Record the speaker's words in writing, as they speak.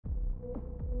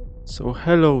So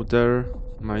hello there,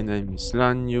 my name is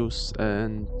Lanius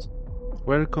and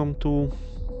welcome to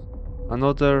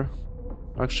another,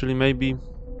 actually maybe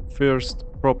first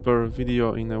proper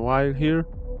video in a while here.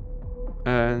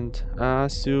 And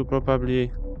as you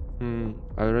probably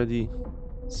already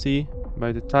see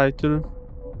by the title,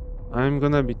 I'm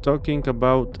gonna be talking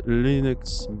about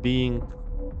Linux being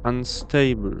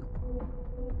unstable.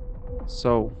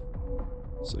 So,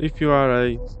 so if you are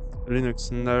a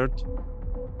Linux nerd,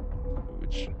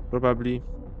 which probably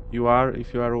you are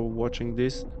if you are watching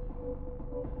this,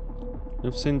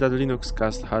 you've seen that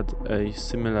LinuxCast had a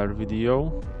similar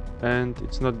video, and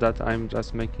it's not that I'm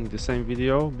just making the same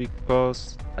video,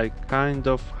 because I kind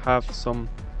of have some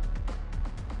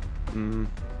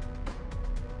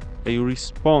a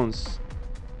response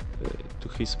to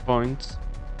his points.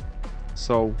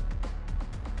 So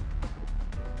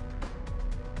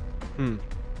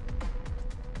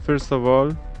first of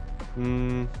all,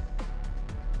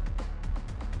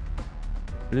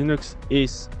 Linux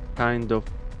is kind of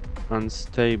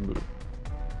unstable,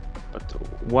 but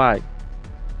why?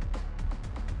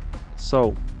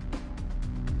 So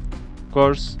of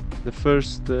course the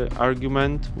first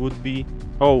argument would be,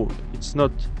 oh, it's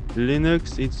not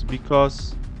Linux, it's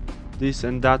because this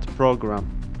and that program.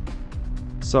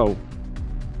 So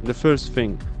the first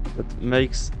thing that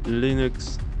makes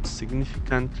Linux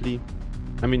significantly,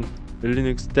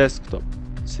 Linux desktop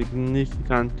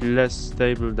significantly less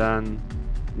stable than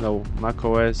Mac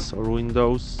OS or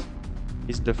Windows,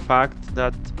 is the fact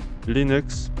that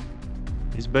Linux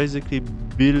is basically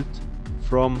built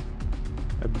from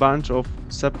a bunch of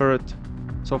separate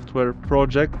software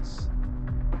projects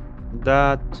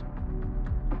that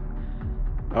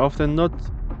are often not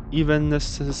even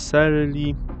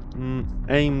necessarily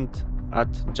aimed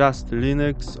at just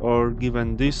Linux or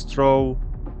given distro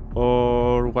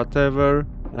or whatever,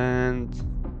 and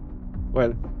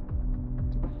well,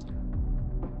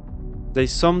 they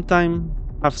sometimes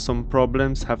have some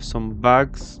problems, have some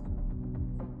bugs,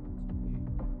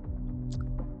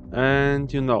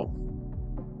 and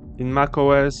in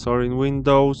macOS or in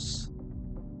Windows,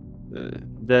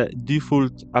 the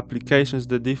default applications,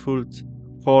 the default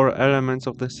core elements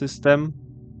of the system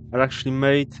are actually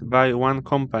made by one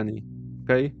company.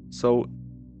 Okay, so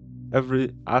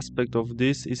every aspect of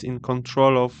this is in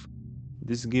control of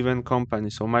this given company,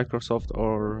 so Microsoft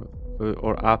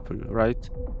or Apple, right?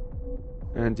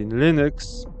 And in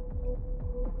Linux,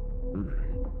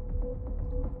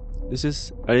 this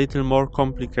is a little more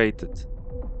complicated,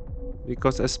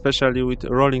 because especially with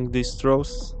rolling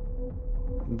distros,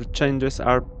 the changes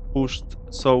are pushed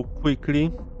so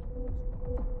quickly,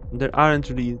 they aren't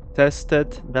really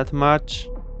tested that much,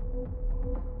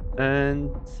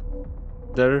 and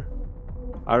there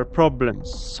are problems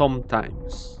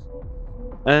sometimes.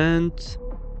 And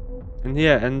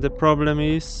the problem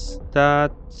is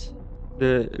that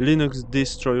the Linux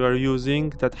distro you are using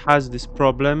that has this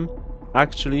problem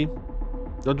actually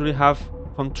don't really have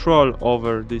control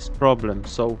over this problem,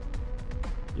 so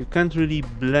you can't really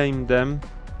blame them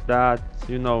that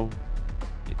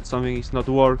something is not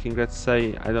working. Let's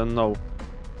say, I don't know,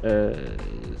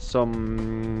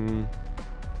 some,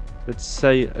 let's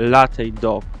say, latte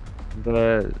dock,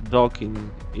 the dock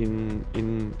in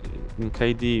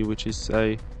KD, which is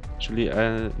actually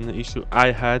an issue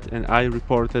I had, and I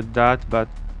reported that, but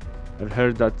I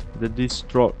heard that the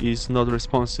distro is not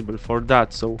responsible for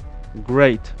that. So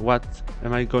great, what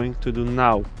am I going to do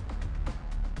now?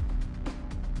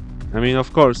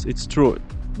 Of course, it's true,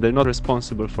 they're not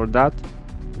responsible for that,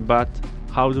 but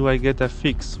how do I get a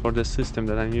fix for the system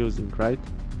that I'm using, right?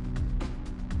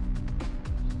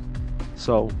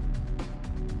 So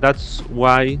that's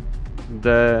why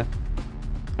the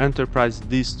enterprise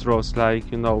distros like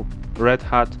Red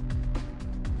Hat,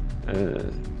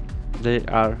 they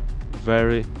are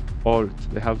very old.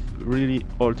 They have really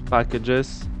old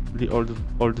packages, really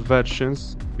old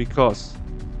versions, because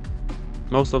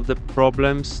most of the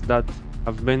problems that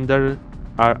have been there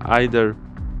are either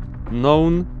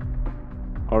known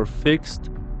or fixed.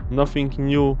 Nothing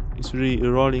new is really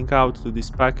rolling out to these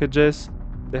packages.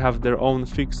 They have their own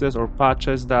fixes or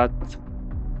patches that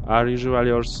are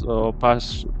usually also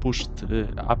pushed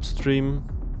upstream,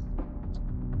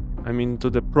 to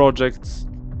the projects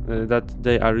that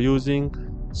they are using,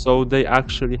 so they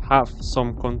actually have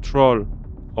some control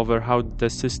over how the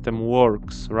system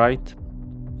works, right?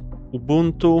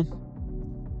 Ubuntu,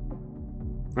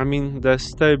 the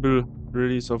stable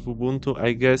release of Ubuntu,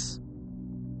 I guess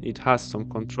it has some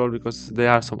control because there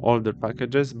are some older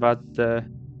packages, but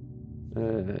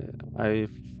I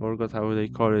forgot how they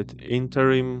call it,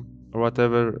 interim or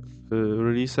whatever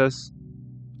releases,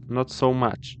 not so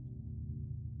much.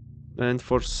 and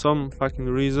for some fucking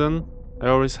reason, I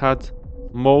always had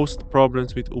most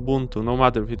problems with Ubuntu, no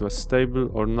matter if it was stable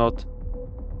or not.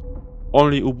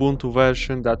 Only Ubuntu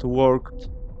version that worked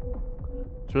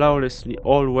flawlessly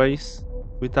always,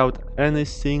 without any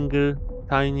single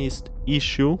tiniest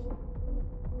issue,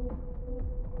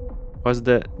 was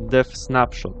the dev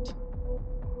snapshot.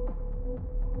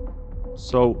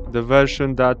 So the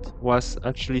version that was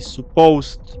actually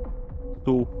supposed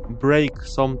to break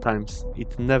sometimes,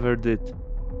 it never did.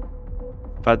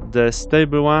 But the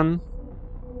stable one,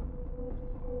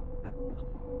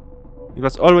 it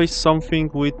was always something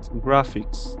with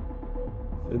graphics.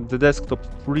 The desktop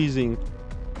freezing.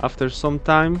 After some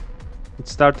time, it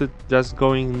started just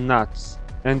going nuts.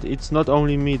 And it's not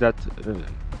only me that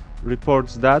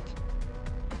reports that,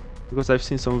 because I've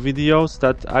seen some videos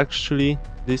that actually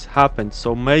this happened.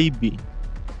 So maybe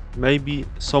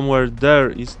somewhere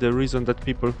there is the reason that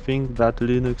people think that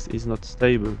Linux is not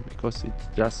stable, because it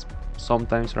just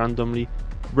sometimes randomly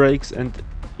breaks, and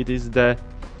it is the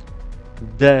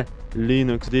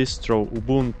Linux distro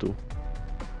Ubuntu.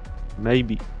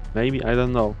 Maybe, I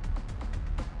don't know.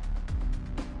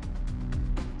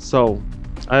 So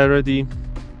I already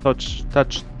touched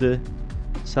the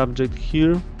subject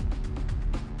here,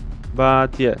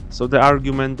 but yeah, so the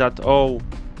argument that, oh,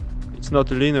 it's not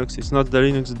Linux, it's not the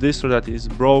Linux distro that is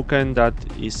broken, that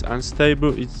is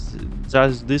unstable, it's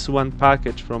just this one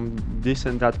package from this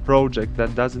and that project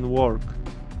that doesn't work.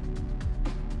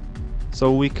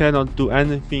 So we cannot do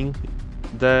anything,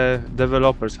 the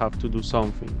developers have to do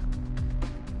something.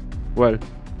 Well,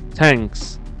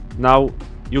 thanks. Now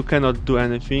you cannot do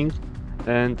anything,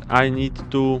 and I need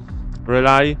to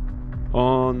rely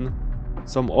on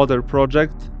some other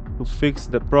project to fix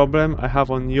the problem I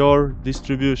have on your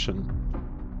distribution.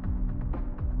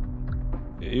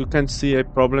 You can see a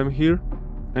problem here.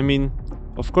 I mean,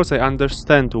 of course I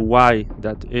understand why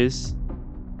that is,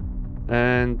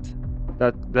 and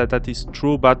that is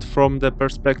true, but from the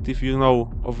perspective, you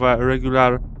know, of a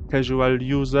regular casual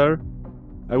user,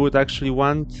 I would actually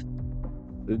want,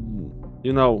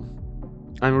 you know,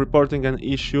 I'm reporting an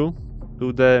issue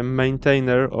to the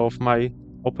maintainer of my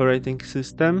operating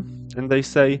system, and they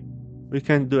say, we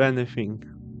can't do anything.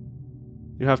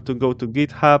 You have to go to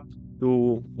GitHub,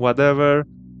 to whatever,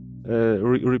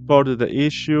 report the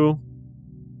issue,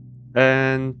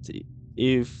 and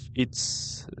if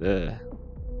it's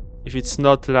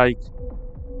not like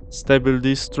stable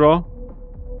distro,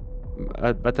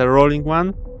 but a rolling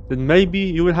one, then maybe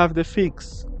you will have the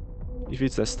fix. If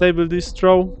it's a stable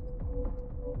distro,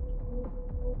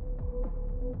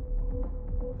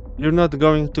 you're not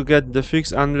going to get the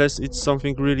fix unless it's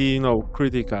something really, you know,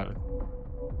 critical.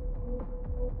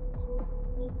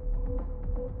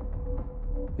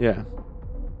 Yeah.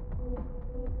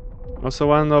 Also,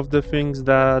 one of the things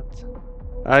that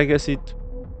I guess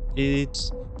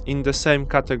it's in the same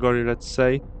category, let's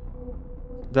say,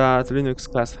 that Linux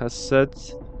class has said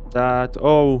that,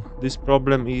 oh, this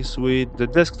problem is with the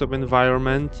desktop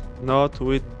environment, not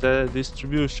with the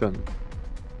distribution.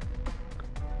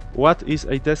 What is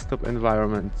a desktop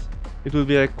environment? It will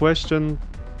be a question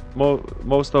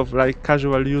most of like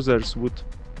casual users would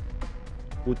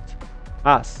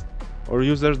ask, or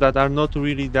users that are not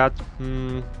really that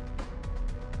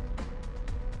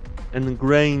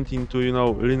ingrained into, you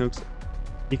know, Linux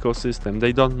ecosystem.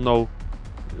 They don't know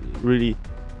really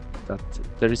that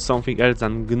there is something else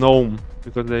than GNOME,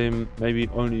 because they maybe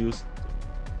only use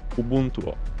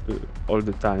Ubuntu all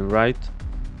the time, right?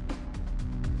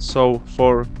 So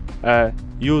for a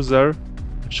user,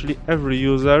 actually every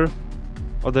user,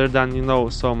 other than, you know,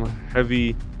 some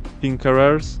heavy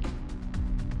tinkerers,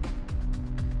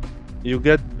 you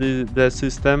get the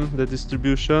system, the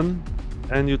distribution,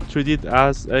 and you treat it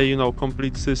as a, you know,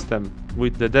 complete system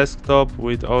with the desktop,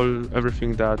 with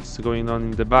everything that's going on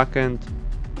in the backend.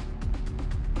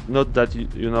 Not that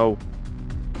you know,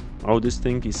 oh, this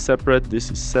thing is separate, this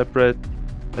is separate,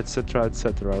 etc.,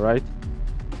 etc., right?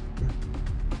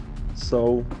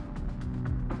 So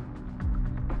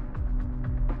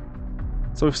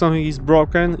if something is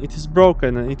broken, it is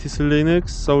broken, and it is Linux,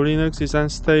 so Linux is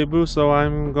unstable, so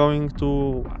I'm going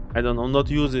to, I don't know, not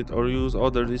use it or use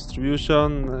other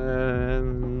distribution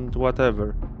and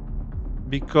whatever.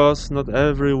 Because not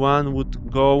everyone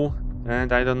would go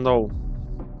and, I don't know,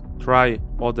 try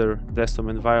other desktop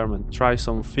environment, try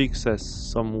some fixes,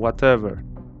 some whatever.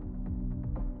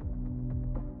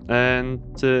 And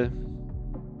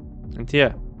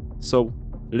yeah, so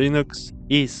Linux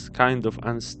is kind of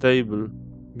unstable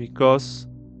because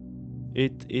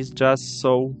it is just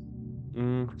so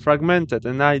fragmented.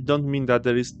 And I don't mean that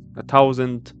there is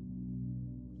 1,000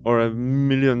 or a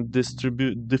million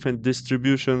different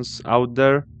distributions out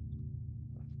there,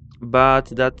 but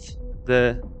that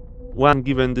the one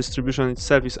given distribution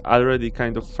itself is already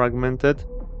kind of fragmented,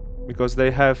 because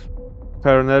they have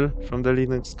kernel from the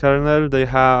Linux kernel, they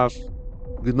have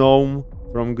GNOME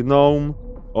from GNOME,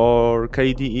 or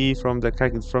KDE from the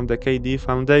KDE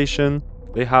Foundation.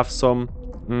 They have some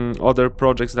other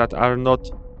projects that are not,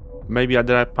 maybe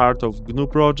they are part of GNU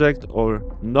project or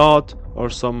not, or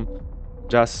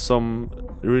just some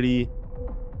really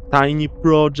tiny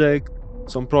project,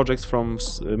 some projects from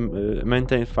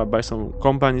maintained by some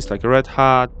companies like Red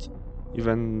Hat,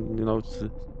 even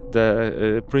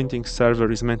the printing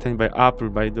server is maintained by Apple,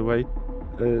 by the way.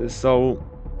 So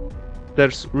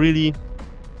there's really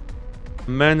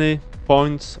many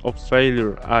points of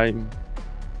failure.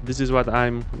 This is what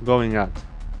I'm going at.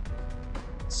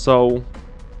 So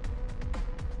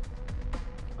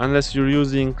unless you're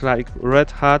using like Red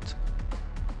Hat,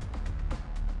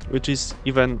 which is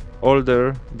even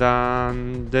older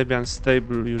than Debian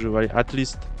stable usually, at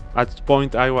least at the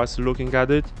point I was looking at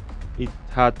it, it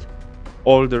had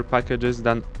older packages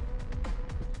than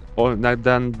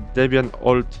Debian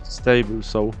old stable.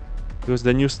 So because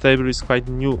the new stable is quite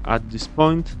new at this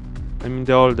point, I mean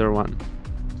the older one.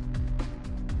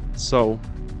 So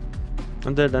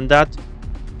other than that,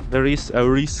 there is a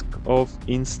risk of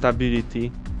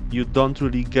instability you don't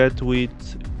really get with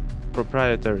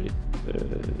proprietary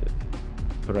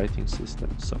operating system.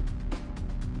 So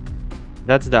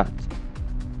that's that.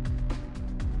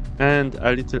 And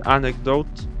a little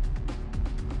anecdote,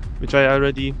 which I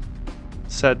already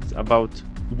said about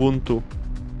Ubuntu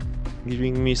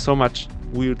giving me so much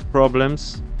weird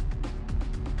problems.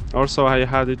 Also, I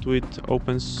had it with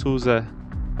OpenSUSE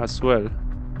as well.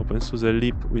 OpenSUSE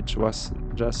lib, which was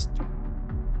just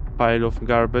a pile of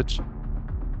garbage.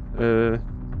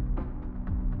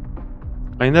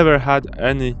 I never had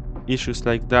any issues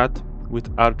like that with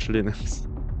Arch Linux,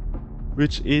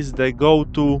 which is the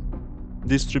go-to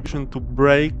distribution to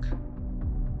break,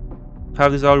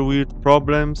 have these all weird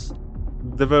problems,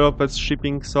 developers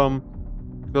shipping some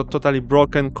totally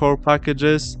broken core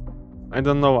packages. I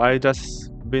don't know, I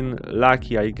just been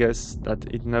lucky, I guess, that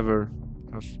it never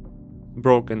have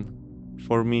broken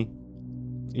for me.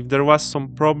 If there was some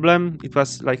problem, it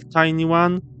was like tiny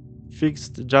one,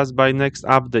 fixed just by next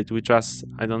update, which was,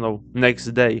 I don't know, next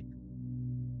day.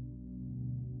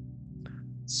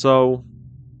 So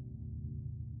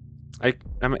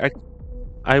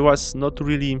I was not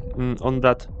really on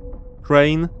that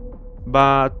train,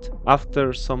 but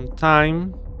after some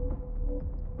time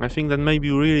I think that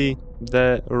maybe really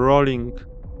the rolling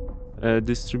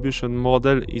distribution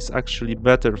model is actually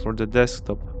better for the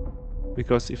desktop,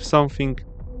 because if something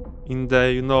in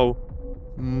the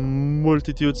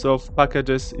multitudes of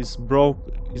packages is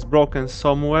broken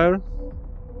somewhere,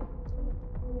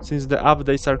 since the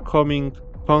updates are coming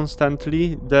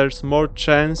constantly, there's more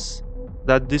chance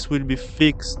that this will be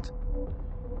fixed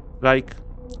like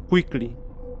quickly,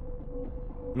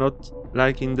 not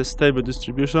like in the stable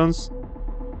distributions,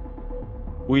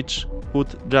 which could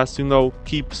just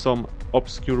keep some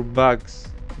obscure bugs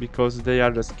because they are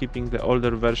just keeping the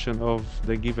older version of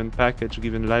the given package,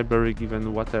 given library,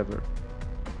 given whatever.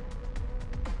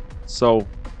 So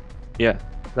yeah,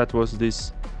 that was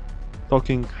this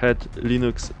Talking Head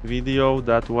Linux video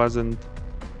that wasn't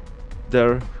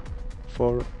there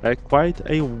for quite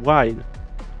a while.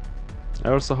 I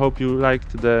also hope you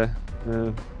liked the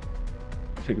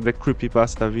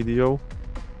creepypasta video.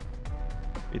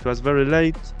 It was very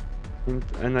late,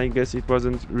 and I guess it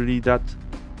wasn't really that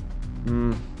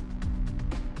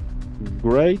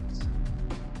great,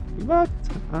 but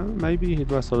maybe it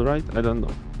was alright, I don't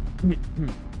know.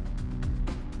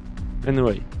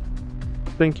 Anyway,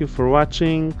 thank you for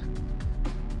watching.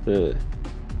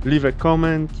 Leave a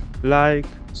comment, like,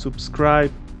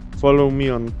 subscribe, follow me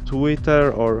on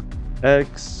Twitter or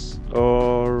X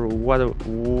or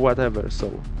whatever.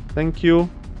 So thank you.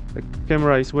 The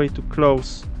camera is way too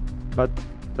close, but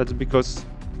that's because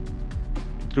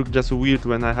it looked just weird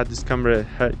when I had this camera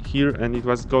here and it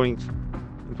was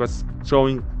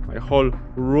showing my whole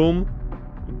room,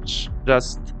 which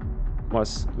just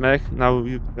was meh. Now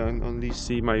you can only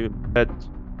see my bed,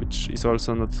 which is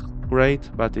also not great,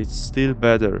 but it's still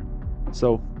better.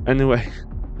 So anyway,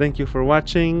 thank you for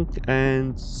watching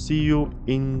and see you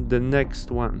in the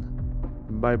next one.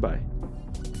 Bye bye.